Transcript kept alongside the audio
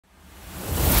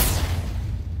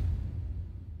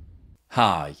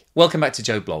Hi, welcome back to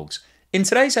Joe Blogs. In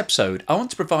today's episode, I want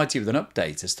to provide you with an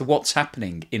update as to what's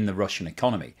happening in the Russian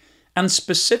economy, and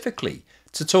specifically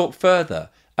to talk further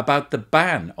about the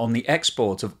ban on the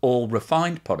export of all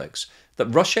refined products that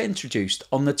Russia introduced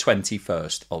on the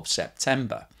 21st of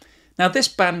September. Now, this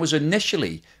ban was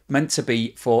initially meant to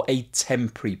be for a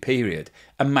temporary period,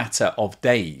 a matter of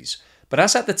days. But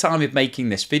as at the time of making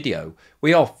this video,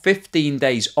 we are 15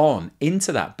 days on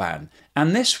into that ban,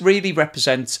 and this really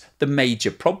represents the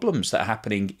major problems that are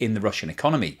happening in the Russian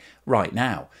economy right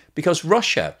now, because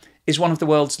Russia is one of the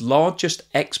world's largest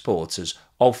exporters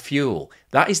of fuel.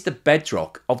 That is the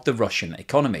bedrock of the Russian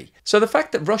economy. So the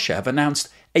fact that Russia have announced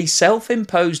a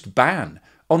self-imposed ban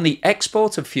on the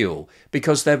export of fuel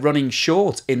because they're running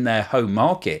short in their home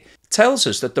market tells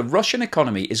us that the Russian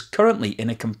economy is currently in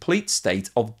a complete state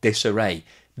of disarray.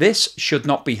 This should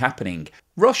not be happening.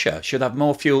 Russia should have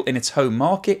more fuel in its home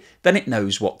market than it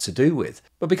knows what to do with.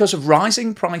 But because of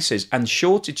rising prices and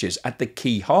shortages at the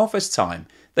key harvest time,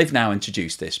 they've now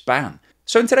introduced this ban.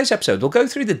 So in today's episode, we'll go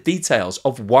through the details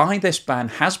of why this ban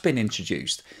has been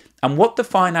introduced and what the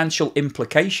financial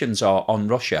implications are on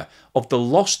Russia of the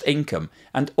lost income,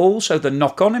 and also the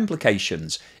knock-on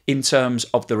implications in terms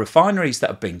of the refineries that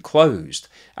have been closed,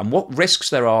 and what risks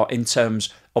there are in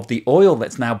terms of the oil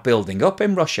that's now building up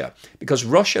in Russia, because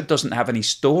Russia doesn't have any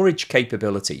storage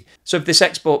capability. So if this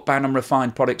export ban on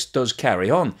refined products does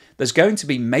carry on, there's going to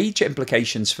be major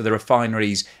implications for the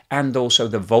refineries and also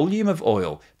the volume of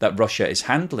oil that Russia is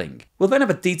handling. We'll then have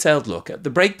a detailed look at the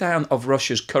breakdown of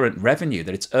Russia's current revenue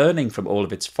that it's earning from all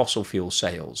of its fossil fuel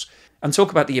sales, and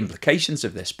talk about the implications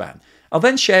of this ban. I'll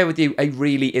then share with you a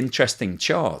really interesting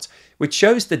chart which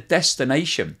shows the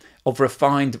destination of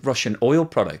refined Russian oil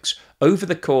products over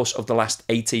the course of the last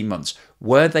 18 months,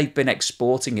 where they've been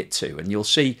exporting it to. And you'll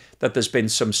see that there's been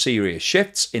some serious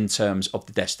shifts in terms of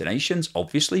the destinations,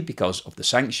 obviously because of the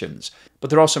sanctions.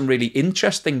 But there are some really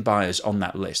interesting buyers on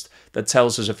that list that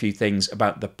tells us a few things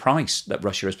about the price that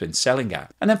Russia has been selling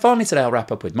at. And then finally today I'll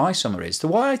wrap up with my summary as to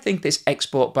why I think this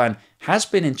export ban has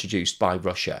been introduced by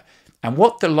Russia, and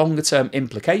what the longer term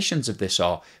implications of this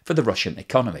are for the Russian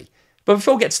economy. But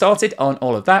before we get started on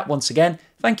all of that, once again,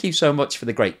 thank you so much for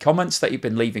the great comments that you've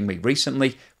been leaving me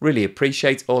recently. Really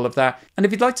appreciate all of that. And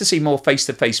if you'd like to see more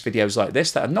face-to-face videos like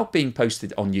this that are not being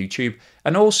posted on YouTube,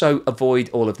 and also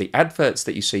avoid all of the adverts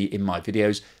that you see in my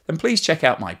videos, then please check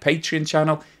out my Patreon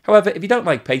channel. However, if you don't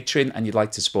like Patreon and you'd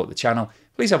like to support the channel,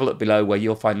 please have a look below where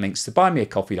you'll find links to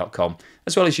buymeacoffee.com,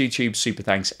 as well as YouTube's Super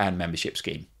Thanks and membership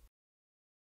scheme.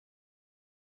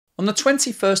 On the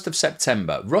 21st of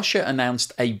September, Russia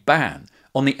announced a ban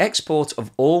on the export of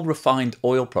all refined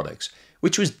oil products,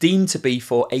 which was deemed to be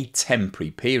for a temporary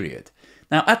period.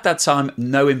 Now, at that time,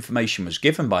 no information was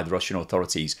given by the Russian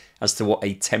authorities as to what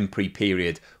a temporary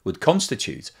period would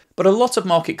constitute, but a lot of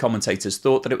market commentators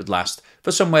thought that it would last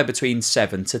for somewhere between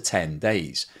 7 to 10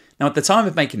 days. Now, at the time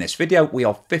of making this video, we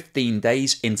are 15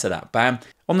 days into that ban.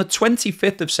 On the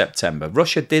 25th of September,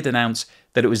 Russia did announce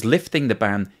that it was lifting the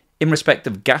ban in respect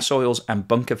of gas oils and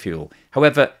bunker fuel.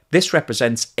 However, this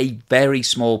represents a very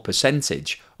small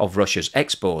percentage of Russia's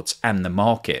exports and the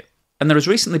market. And there has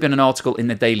recently been an article in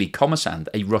the Daily Kommersant,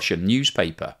 a Russian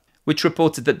newspaper, which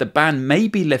reported that the ban may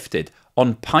be lifted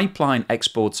on pipeline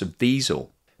exports of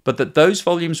diesel, but that those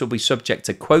volumes will be subject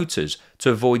to quotas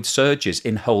to avoid surges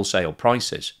in wholesale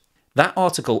prices. That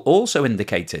article also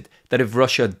indicated that if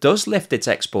Russia does lift its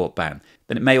export ban,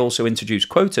 then it may also introduce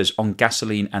quotas on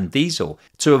gasoline and diesel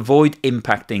to avoid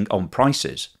impacting on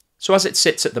prices. So as it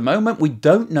sits at the moment, we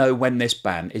don't know when this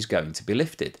ban is going to be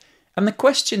lifted. And the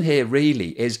question here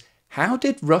really is, how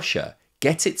did Russia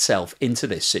get itself into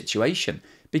this situation?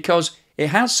 Because it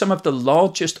has some of the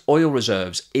largest oil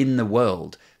reserves in the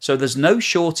world, so there's no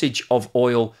shortage of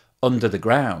oil under the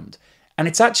ground. And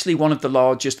it's actually one of the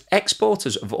largest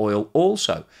exporters of oil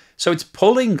also. So it's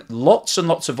pulling lots and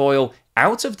lots of oil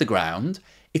out of the ground.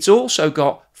 It's also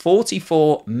got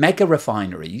 44 mega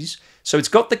refineries. So it's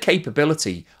got the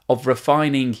capability of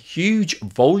refining huge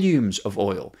volumes of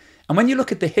oil. And when you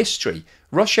look at the history,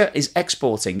 Russia is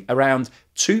exporting around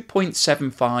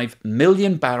 2.75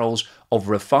 million barrels of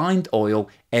refined oil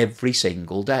every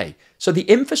single day. So the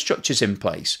infrastructure's in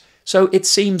place. So it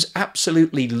seems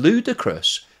absolutely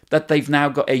ludicrous that they've now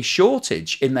got a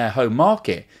shortage in their home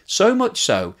market, so much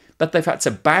so that they've had to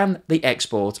ban the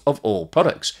export of all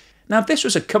products. Now, if this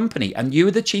was a company and you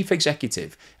were the chief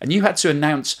executive and you had to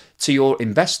announce to your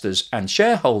investors and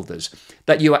shareholders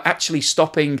that you are actually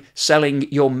stopping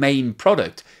selling your main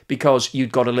product because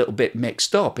you'd got a little bit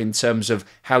mixed up in terms of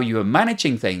how you were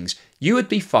managing things, you would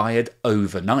be fired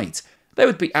overnight. There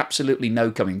would be absolutely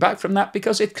no coming back from that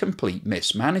because it's complete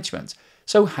mismanagement.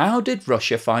 So how did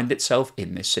Russia find itself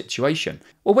in this situation?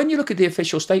 Well, when you look at the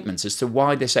official statements as to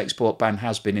why this export ban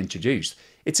has been introduced,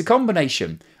 it's a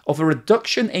combination of a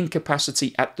reduction in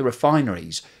capacity at the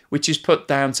refineries, which is put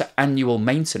down to annual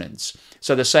maintenance.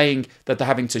 So they're saying that they're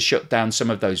having to shut down some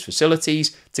of those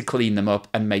facilities to clean them up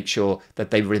and make sure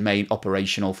that they remain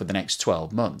operational for the next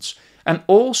 12 months. And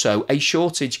also a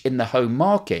shortage in the home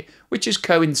market, which has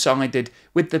coincided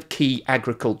with the key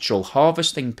agricultural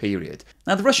harvesting period.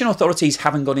 Now, the Russian authorities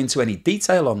haven't gone into any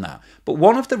detail on that, but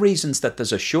one of the reasons that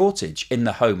there's a shortage in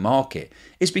the home market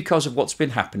is because of what's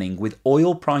been happening with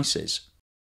oil prices.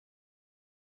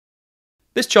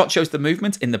 This chart shows the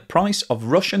movement in the price of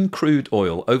Russian crude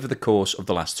oil over the course of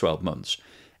the last 12 months.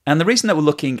 And the reason that we're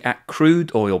looking at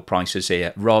crude oil prices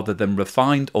here rather than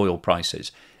refined oil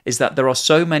prices is that there are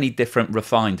so many different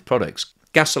refined products: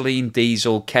 gasoline,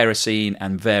 diesel, kerosene,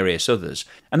 and various others.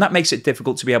 And that makes it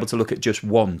difficult to be able to look at just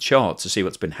one chart to see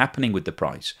what's been happening with the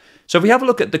price. So if we have a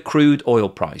look at the crude oil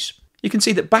price, you can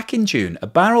see that back in June, a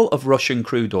barrel of Russian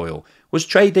crude oil was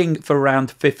trading for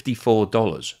around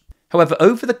 $54. However,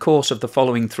 over the course of the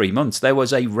following 3 months, there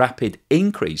was a rapid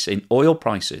increase in oil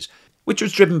prices, which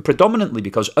was driven predominantly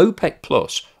because OPEC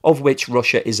Plus, of which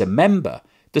Russia is a member,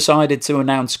 decided to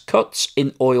announce cuts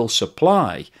in oil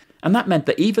supply. And that meant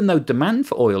that even though demand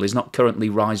for oil is not currently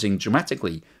rising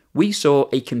dramatically, we saw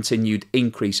a continued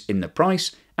increase in the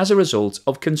price as a result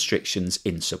of constrictions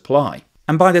in supply.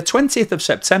 And by the 20th of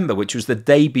September, which was the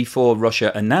day before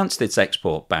Russia announced its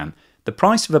export ban, the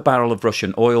price of a barrel of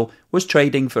Russian oil was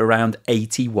trading for around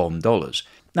 $81.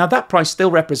 Now, that price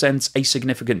still represents a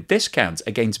significant discount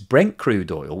against Brent crude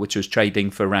oil, which was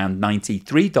trading for around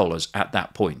 $93 at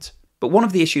that point. But one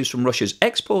of the issues from Russia's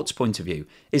exports point of view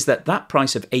is that that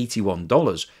price of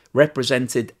 $81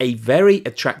 represented a very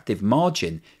attractive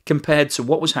margin compared to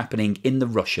what was happening in the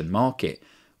Russian market.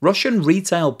 Russian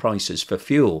retail prices for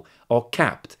fuel are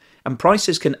capped, and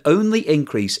prices can only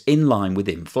increase in line with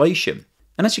inflation.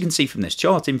 And as you can see from this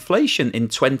chart, inflation in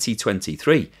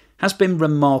 2023 has been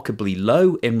remarkably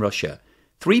low in Russia: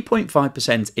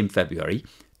 3.5% in February,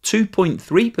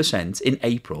 2.3% in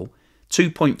April,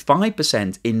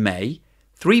 2.5% in May,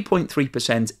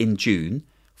 3.3% in June,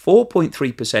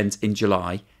 4.3% in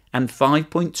July, and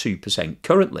 5.2%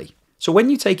 currently. So when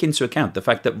you take into account the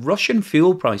fact that Russian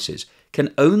fuel prices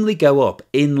can only go up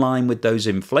in line with those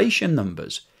inflation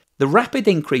numbers, the rapid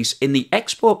increase in the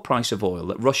export price of oil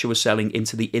that Russia was selling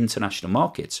into the international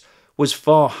markets was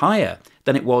far higher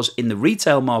than it was in the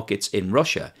retail markets in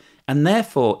Russia, and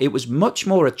therefore it was much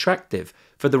more attractive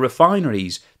for the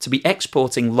refineries to be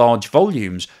exporting large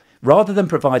volumes rather than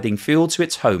providing fuel to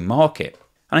its home market.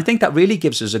 And I think that really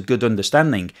gives us a good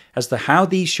understanding as to how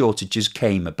these shortages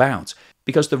came about,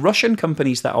 because the Russian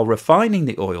companies that are refining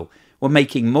the oil were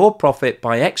making more profit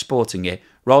by exporting it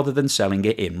rather than selling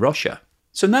it in Russia.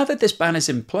 So now that this ban is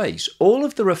in place, all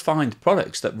of the refined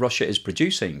products that Russia is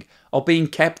producing are being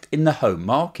kept in the home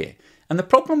market. And the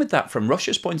problem with that from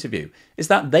Russia's point of view is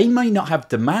that they may not have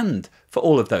demand for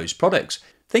all of those products.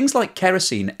 Things like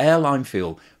kerosene, airline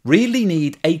fuel really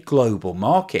need a global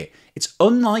market. It's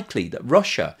unlikely that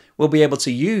Russia will be able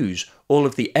to use all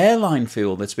of the airline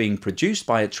fuel that's being produced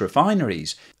by its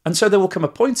refineries. And so there will come a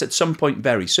point at some point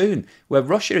very soon where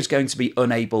Russia is going to be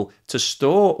unable to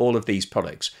store all of these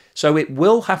products. So it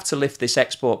will have to lift this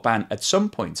export ban at some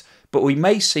point, but we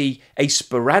may see a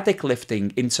sporadic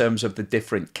lifting in terms of the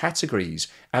different categories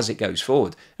as it goes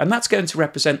forward. And that's going to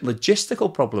represent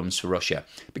logistical problems for Russia,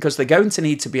 because they're going to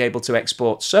need to be able to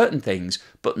export certain things,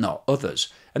 but not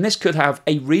others. And this could have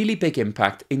a really big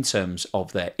impact in terms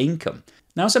of their income.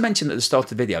 Now, as I mentioned at the start of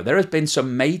the video, there has been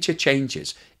some major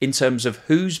changes in terms of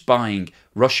who's buying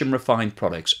Russian refined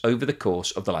products over the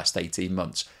course of the last 18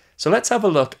 months. So let's have a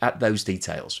look at those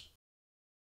details.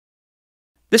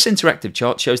 This interactive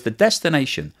chart shows the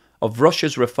destination of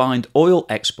Russia's refined oil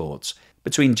exports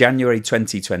between January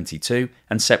 2022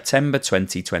 and September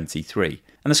 2023.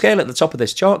 And the scale at the top of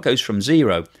this chart goes from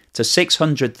 0 to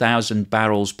 600,000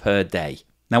 barrels per day.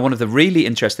 Now, one of the really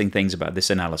interesting things about this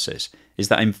analysis is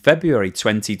that in February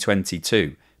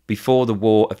 2022, before the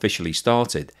war officially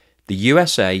started, the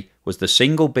USA was the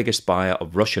single biggest buyer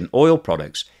of Russian oil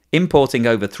products, importing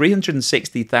over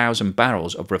 360,000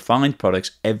 barrels of refined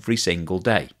products every single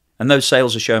day. And those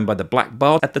sales are shown by the black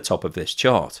bar at the top of this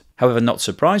chart. However, not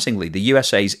surprisingly, the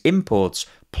USA's imports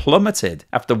plummeted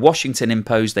after Washington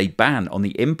imposed a ban on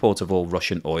the import of all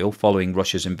Russian oil following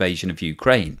Russia's invasion of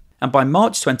Ukraine. And by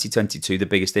March 2022, the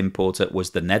biggest importer was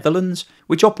the Netherlands,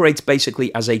 which operates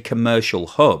basically as a commercial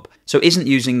hub, so isn't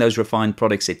using those refined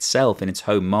products itself in its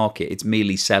home market, it's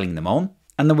merely selling them on.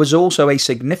 And there was also a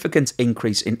significant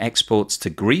increase in exports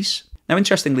to Greece. Now,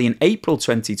 interestingly, in April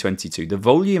 2022, the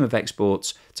volume of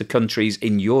exports to countries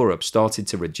in Europe started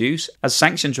to reduce as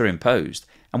sanctions were imposed.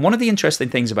 And one of the interesting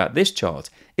things about this chart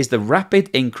is the rapid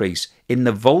increase in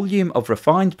the volume of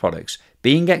refined products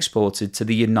being exported to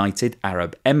the United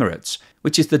Arab Emirates,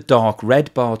 which is the dark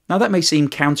red bar. Now, that may seem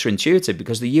counterintuitive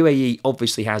because the UAE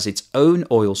obviously has its own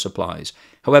oil supplies.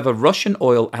 However, Russian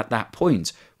oil at that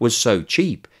point was so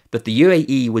cheap that the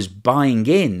UAE was buying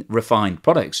in refined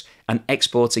products and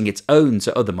exporting its own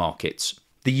to other markets.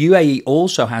 The UAE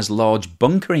also has large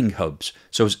bunkering hubs,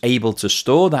 so it's able to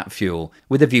store that fuel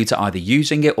with a view to either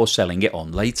using it or selling it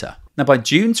on later. Now, by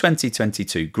June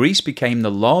 2022, Greece became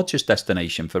the largest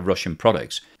destination for Russian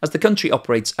products, as the country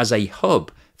operates as a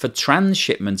hub for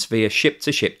transshipments via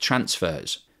ship-to-ship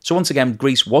transfers. So once again,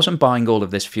 Greece wasn't buying all of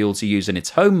this fuel to use in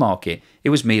its home market, it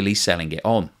was merely selling it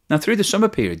on. Now, through the summer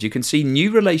period, you can see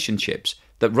new relationships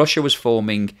that Russia was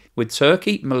forming with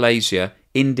Turkey, Malaysia,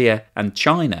 India and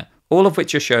China, all of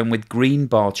which are shown with green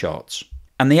bar charts.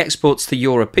 And the exports to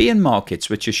European markets,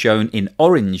 which are shown in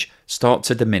orange, start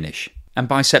to diminish. And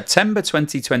by September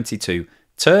 2022,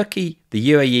 Turkey,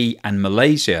 the UAE and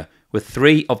Malaysia were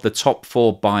 3 of the top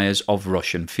 4 buyers of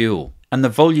Russian fuel. And the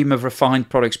volume of refined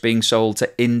products being sold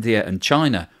to India and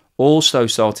China also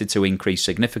started to increase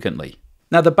significantly.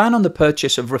 Now, the ban on the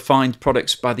purchase of refined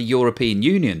products by the European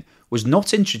Union was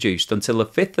not introduced until the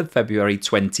 5th of February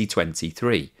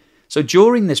 2023. So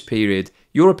during this period,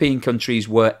 European countries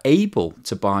were able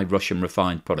to buy Russian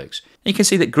refined products. And you can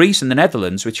see that Greece and the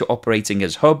Netherlands, which are operating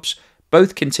as hubs,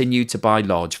 both continued to buy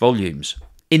large volumes.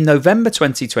 In November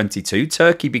 2022,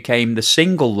 Turkey became the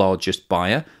single largest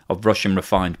buyer of Russian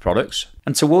refined products.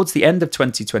 And towards the end of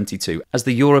 2022, as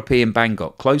the European ban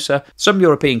got closer, some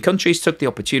European countries took the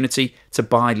opportunity to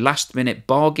buy last-minute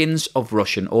bargains of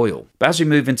Russian oil. But as we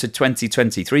move into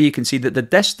 2023, you can see that the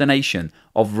destination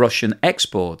of Russian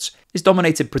exports is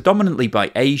dominated predominantly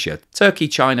by Asia, Turkey,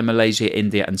 China, Malaysia,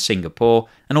 India and Singapore.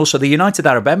 And also the United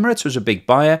Arab Emirates was a big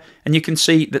buyer. And you can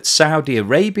see that Saudi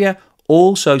Arabia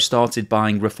also started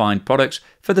buying refined products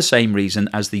for the same reason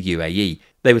as the UAE.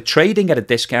 They were trading at a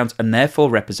discount and therefore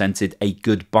represented a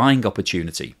good buying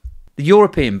opportunity. The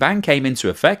European ban came into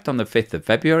effect on the 5th of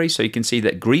February, so you can see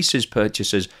that Greece's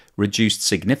purchases reduced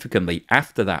significantly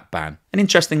after that ban. And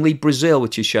interestingly, Brazil,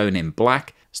 which is shown in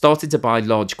black, started to buy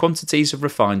large quantities of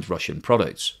refined Russian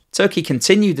products. Turkey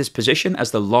continued this position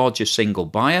as the largest single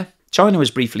buyer. China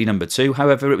was briefly number 2,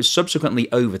 however it was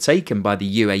subsequently overtaken by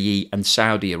the UAE and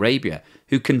Saudi Arabia,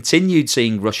 who continued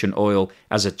seeing Russian oil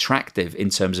as attractive in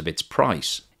terms of its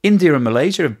price. India and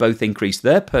Malaysia have both increased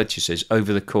their purchases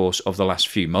over the course of the last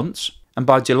few months, and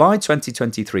by July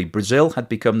 2023 Brazil had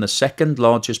become the second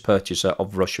largest purchaser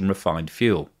of Russian refined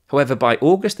fuel. However, by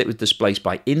August it was displaced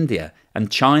by India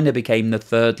and China became the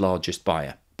 3rd largest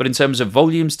buyer. But in terms of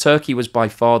volumes, Turkey was by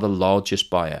far the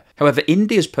largest buyer. However,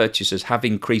 India's purchases have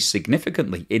increased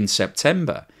significantly in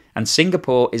September, and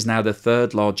Singapore is now the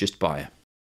 3rd largest buyer.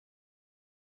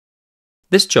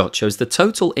 This chart shows the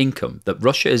total income that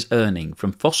Russia is earning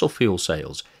from fossil fuel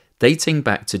sales dating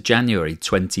back to January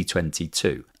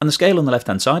 2022. And the scale on the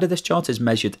left-hand side of this chart is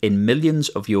measured in millions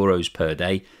of euros per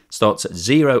day, starts at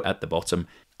 0 at the bottom,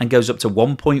 and goes up to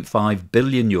 1.5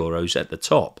 billion euros at the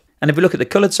top. And if we look at the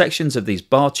coloured sections of these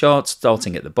bar charts,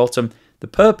 starting at the bottom, the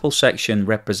purple section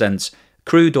represents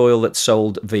crude oil that's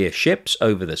sold via ships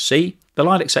over the sea. The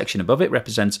lilac section above it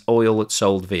represents oil that's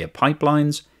sold via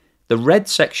pipelines. The red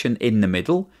section in the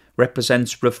middle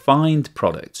represents refined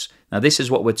products. Now, this is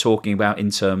what we're talking about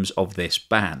in terms of this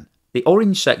ban. The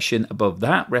orange section above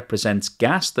that represents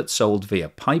gas that's sold via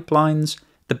pipelines.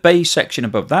 The beige section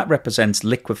above that represents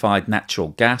liquefied natural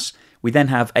gas. We then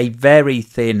have a very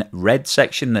thin red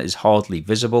section that is hardly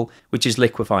visible, which is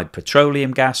liquefied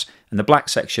petroleum gas, and the black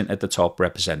section at the top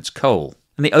represents coal.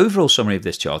 And the overall summary of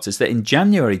this chart is that in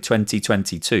January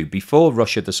 2022, before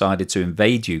Russia decided to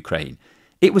invade Ukraine,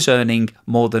 it was earning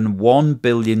more than 1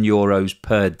 billion euros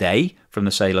per day from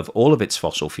the sale of all of its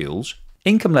fossil fuels.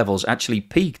 Income levels actually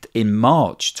peaked in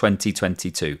March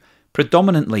 2022,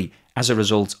 predominantly as a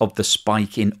result of the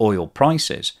spike in oil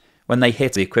prices, when they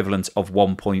hit the equivalent of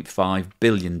 $1.5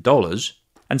 billion.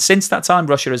 And since that time,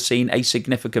 Russia has seen a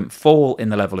significant fall in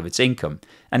the level of its income.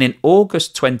 And in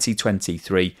August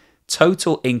 2023,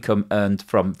 total income earned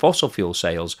from fossil fuel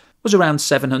sales was around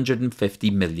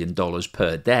 $750 million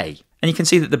per day. And you can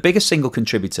see that the biggest single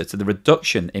contributor to the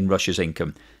reduction in Russia's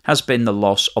income has been the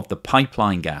loss of the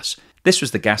pipeline gas. This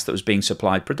was the gas that was being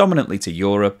supplied predominantly to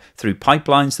Europe through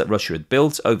pipelines that Russia had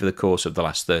built over the course of the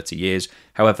last 30 years.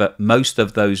 However, most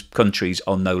of those countries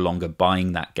are no longer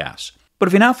buying that gas. But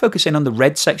if we now focus in on the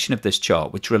red section of this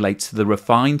chart, which relates to the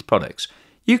refined products,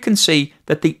 you can see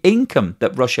that the income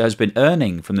that Russia has been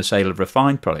earning from the sale of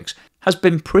refined products has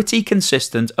been pretty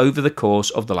consistent over the course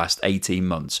of the last 18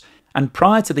 months. And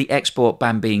prior to the export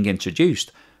ban being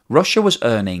introduced, Russia was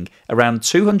earning around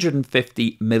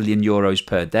 250 million euros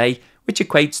per day, which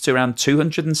equates to around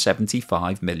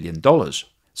 $275 million.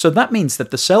 So that means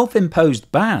that the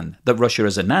self-imposed ban that Russia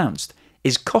has announced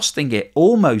is costing it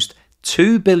almost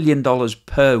 $2 billion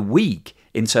per week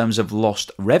in terms of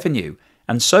lost revenue.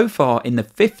 And so far, in the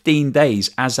 15 days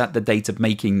as at the date of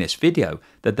making this video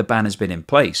that the ban has been in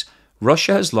place,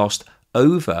 Russia has lost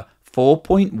over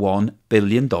 $4.1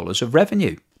 billion of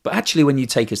revenue. But actually, when you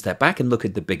take a step back and look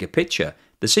at the bigger picture,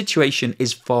 the situation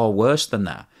is far worse than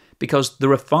that, because the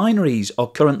refineries are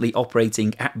currently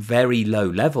operating at very low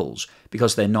levels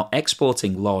because they're not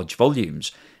exporting large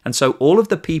volumes. And so all of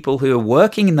the people who are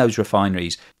working in those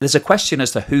refineries, there's a question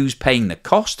as to who's paying the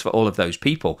cost for all of those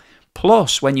people.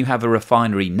 Plus, when you have a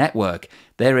refinery network,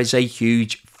 there is a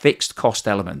huge fixed cost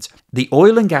element. The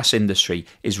oil and gas industry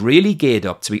is really geared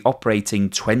up to be operating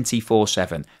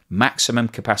 24/7, maximum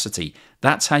capacity.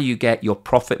 That's how you get your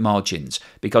profit margins,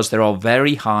 because there are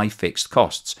very high fixed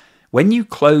costs. When you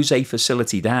close a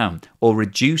facility down or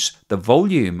reduce the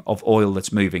volume of oil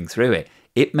that's moving through it,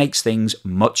 it makes things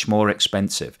much more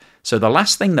expensive. So the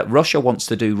last thing that Russia wants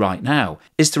to do right now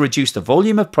is to reduce the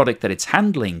volume of product that it's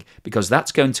handling, because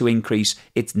that's going to increase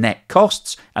its net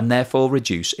costs and therefore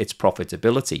reduce its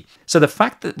profitability. So the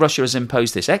fact that Russia has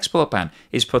imposed this export ban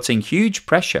is putting huge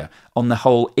pressure on the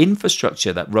whole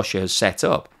infrastructure that Russia has set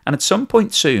up. And at some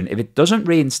point soon, if it doesn't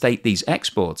reinstate these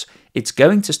exports, it's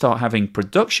going to start having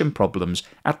production problems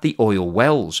at the oil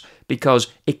wells, because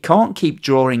it can't keep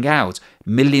drawing out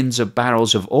millions of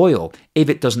barrels of oil if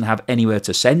it doesn't have anywhere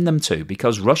to send them to,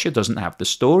 because Russia doesn't have the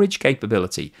storage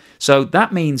capability. So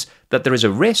that means that there is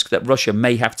a risk that Russia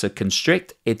may have to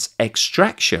constrict its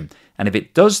extraction. And if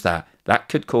it does that, that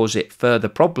could cause it further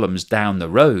problems down the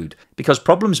road, because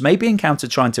problems may be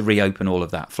encountered trying to reopen all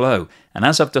of that flow. And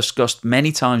as I've discussed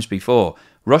many times before,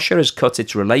 Russia has cut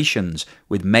its relations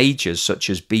with majors such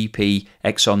as BP,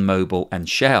 ExxonMobil and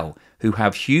Shell, who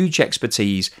have huge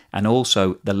expertise and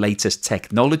also the latest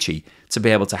technology to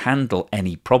be able to handle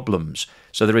any problems.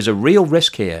 So there is a real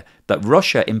risk here that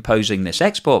Russia imposing this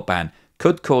export ban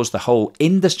could cause the whole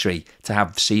industry to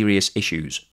have serious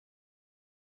issues.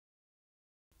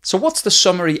 So what's the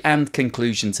summary and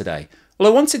conclusion today? Well,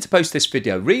 I wanted to post this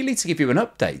video really to give you an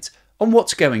update on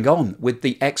what's going on with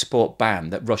the export ban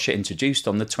that Russia introduced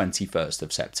on the 21st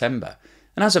of September.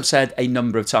 And as I've said a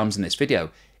number of times in this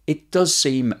video, it does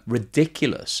seem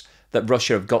ridiculous that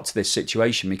Russia have got to this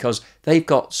situation, because they've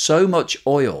got so much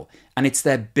oil and it's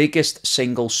their biggest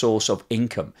single source of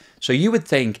income. So you would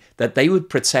think that they would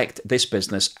protect this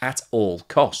business at all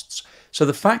costs. So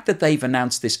the fact that they've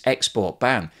announced this export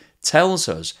ban tells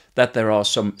us that there are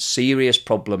some serious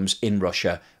problems in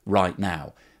Russia right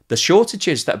now. The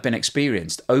shortages that have been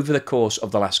experienced over the course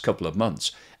of the last couple of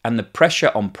months and the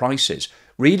pressure on prices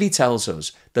really tells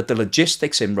us that the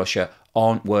logistics in Russia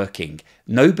aren't working.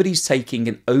 Nobody's taking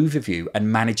an overview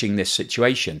and managing this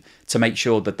situation to make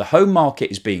sure that the home market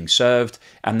is being served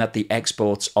and that the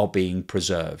exports are being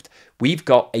preserved. We've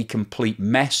got a complete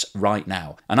mess right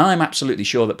now, and I'm absolutely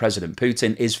sure that President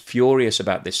Putin is furious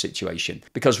about this situation,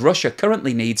 because Russia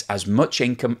currently needs as much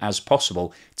income as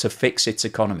possible to fix its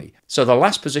economy. So the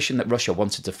last position that Russia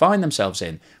wanted to find themselves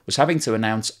in was having to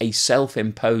announce a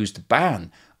self-imposed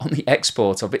ban on the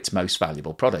export of its most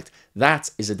valuable product.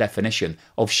 That is a definition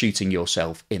of shooting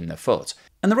yourself in the foot.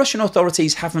 And the Russian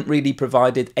authorities haven't really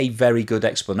provided a very good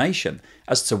explanation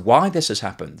as to why this has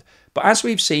happened. But as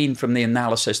we've seen from the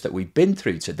analysis that we've been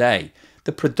through today,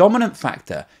 the predominant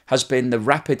factor has been the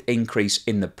rapid increase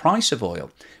in the price of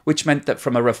oil, which meant that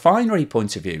from a refinery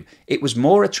point of view, it was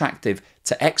more attractive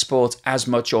to export as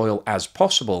much oil as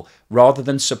possible rather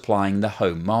than supplying the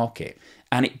home market.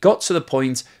 And it got to the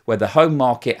point where the home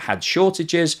market had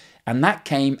shortages, and that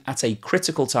came at a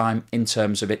critical time in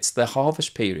terms of the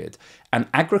harvest period. And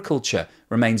agriculture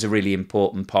remains a really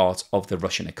important part of the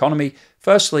Russian economy.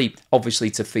 Firstly, obviously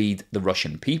to feed the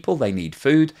Russian people, they need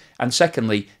food. And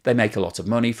secondly, they make a lot of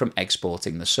money from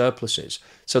exporting the surpluses.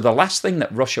 So the last thing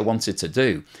that Russia wanted to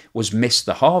do was miss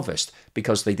the harvest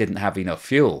because they didn't have enough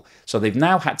fuel. So they've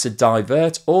now had to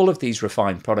divert all of these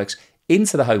refined products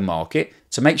into the home market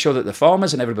to make sure that the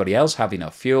farmers and everybody else have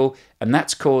enough fuel, and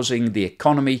that's causing the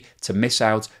economy to miss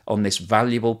out on this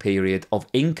valuable period of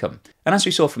income. And as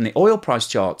we saw from the oil price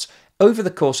charts, over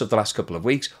the course of the last couple of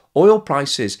weeks, oil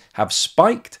prices have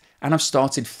spiked and have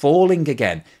started falling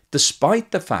again,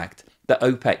 despite the fact that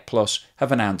OPEC Plus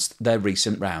have announced their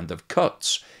recent round of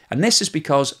cuts. And this is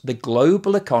because the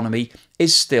global economy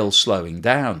is still slowing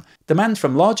down. Demand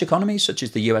from large economies such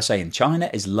as the USA and China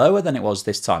is lower than it was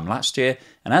this time last year,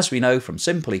 and as we know from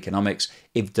simple economics,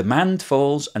 if demand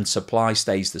falls and supply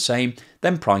stays the same,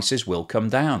 then prices will come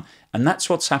down. And that's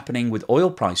what's happening with oil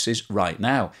prices right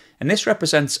now. And this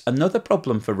represents another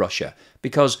problem for Russia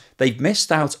because they've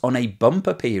missed out on a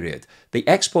bumper period. The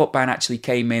export ban actually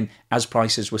came in as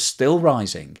prices were still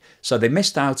rising, so they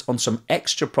missed out on some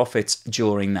extra profits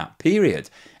during that period.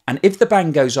 And if the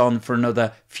ban goes on for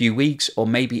another few weeks or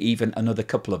maybe even another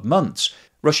couple of months,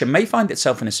 Russia may find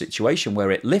itself in a situation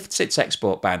where it lifts its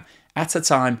export ban at a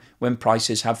time when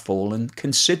prices have fallen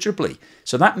considerably.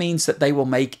 So that means that they will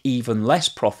make even less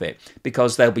profit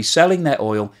because they'll be selling their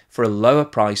oil for a lower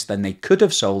price than they could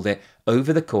have sold it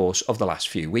over the course of the last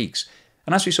few weeks.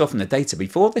 And as we saw from the data,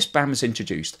 before this ban was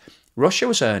introduced, Russia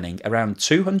was earning around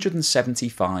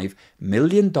 $275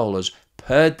 million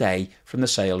per day from the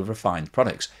sale of refined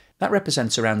products. That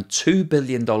represents around $2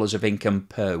 billion of income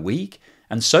per week.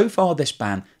 And so far, this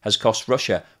ban has cost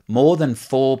Russia more than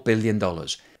 $4 billion.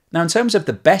 Now, in terms of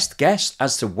the best guess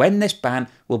as to when this ban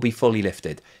will be fully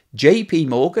lifted, JP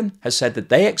Morgan has said that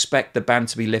they expect the ban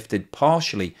to be lifted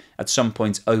partially at some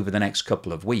point over the next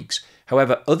couple of weeks.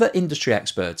 However, other industry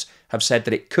experts have said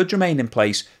that it could remain in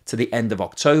place to the end of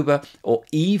October or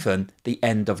even the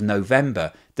end of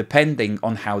November, depending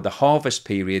on how the harvest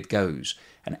period goes.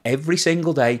 And every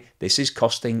single day, this is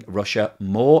costing Russia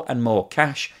more and more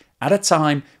cash at a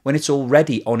time when it's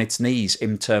already on its knees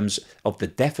in terms of the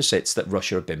deficits that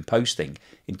Russia have been posting.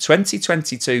 In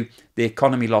 2022, the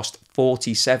economy lost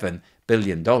 $47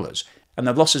 billion, and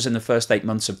the losses in the first 8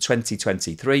 months of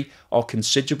 2023 are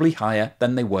considerably higher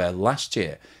than they were last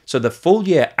year. So the full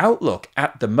year outlook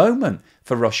at the moment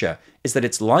for Russia is that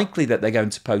it's likely that they're going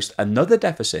to post another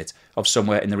deficit of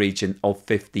somewhere in the region of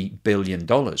 $50 billion.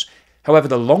 However,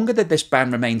 the longer that this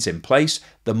ban remains in place,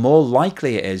 the more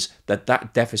likely it is that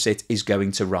that deficit is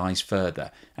going to rise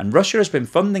further. And Russia has been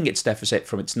funding its deficit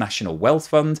from its National Wealth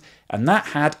Fund, and that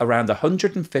had around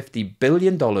 $150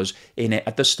 billion in it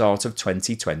at the start of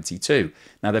 2022.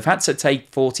 Now, they've had to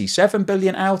take $47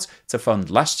 billion out to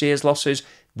fund last year's losses.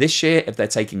 This year, if they're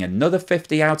taking another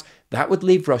 50 out, that would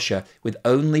leave Russia with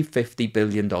only $50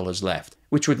 billion left,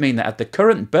 which would mean that at the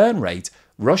current burn rate,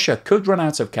 Russia could run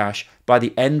out of cash by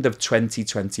the end of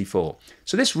 2024.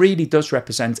 So this really does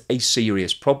represent a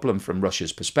serious problem from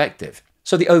Russia's perspective.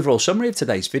 So the overall summary of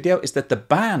today's video is that the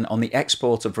ban on the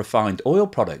export of refined oil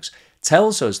products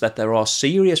tells us that there are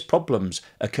serious problems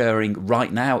occurring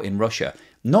right now in Russia,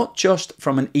 not just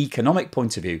from an economic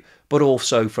point of view, but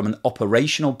also from an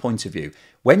operational point of view.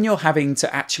 When you're having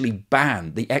to actually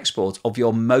ban the export of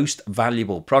your most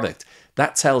valuable product,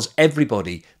 that tells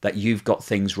everybody that you've got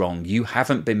things wrong. You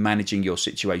haven't been managing your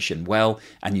situation well,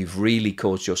 and you've really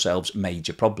caused yourselves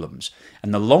major problems.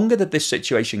 And the longer that this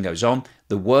situation goes on,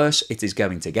 the worse it is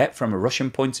going to get from a Russian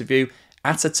point of view,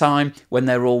 at a time when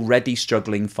they're already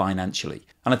struggling financially.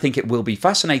 And I think it will be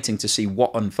fascinating to see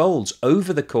what unfolds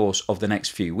over the course of the next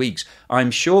few weeks. I'm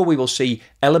sure we will see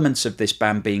elements of this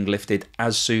ban being lifted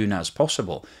as soon as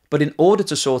possible. But in order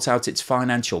to sort out its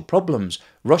financial problems,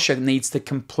 Russia needs to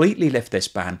completely lift this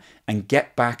ban and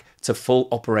get back to full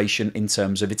operation in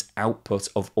terms of its output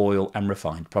of oil and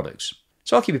refined products.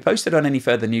 So I'll keep you posted on any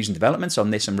further news and developments on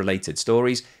this and related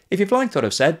stories. If you've liked what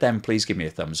I've said, then please give me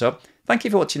a thumbs up. Thank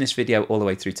you for watching this video all the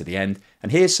way through to the end,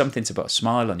 and here's something to put a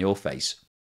smile on your face.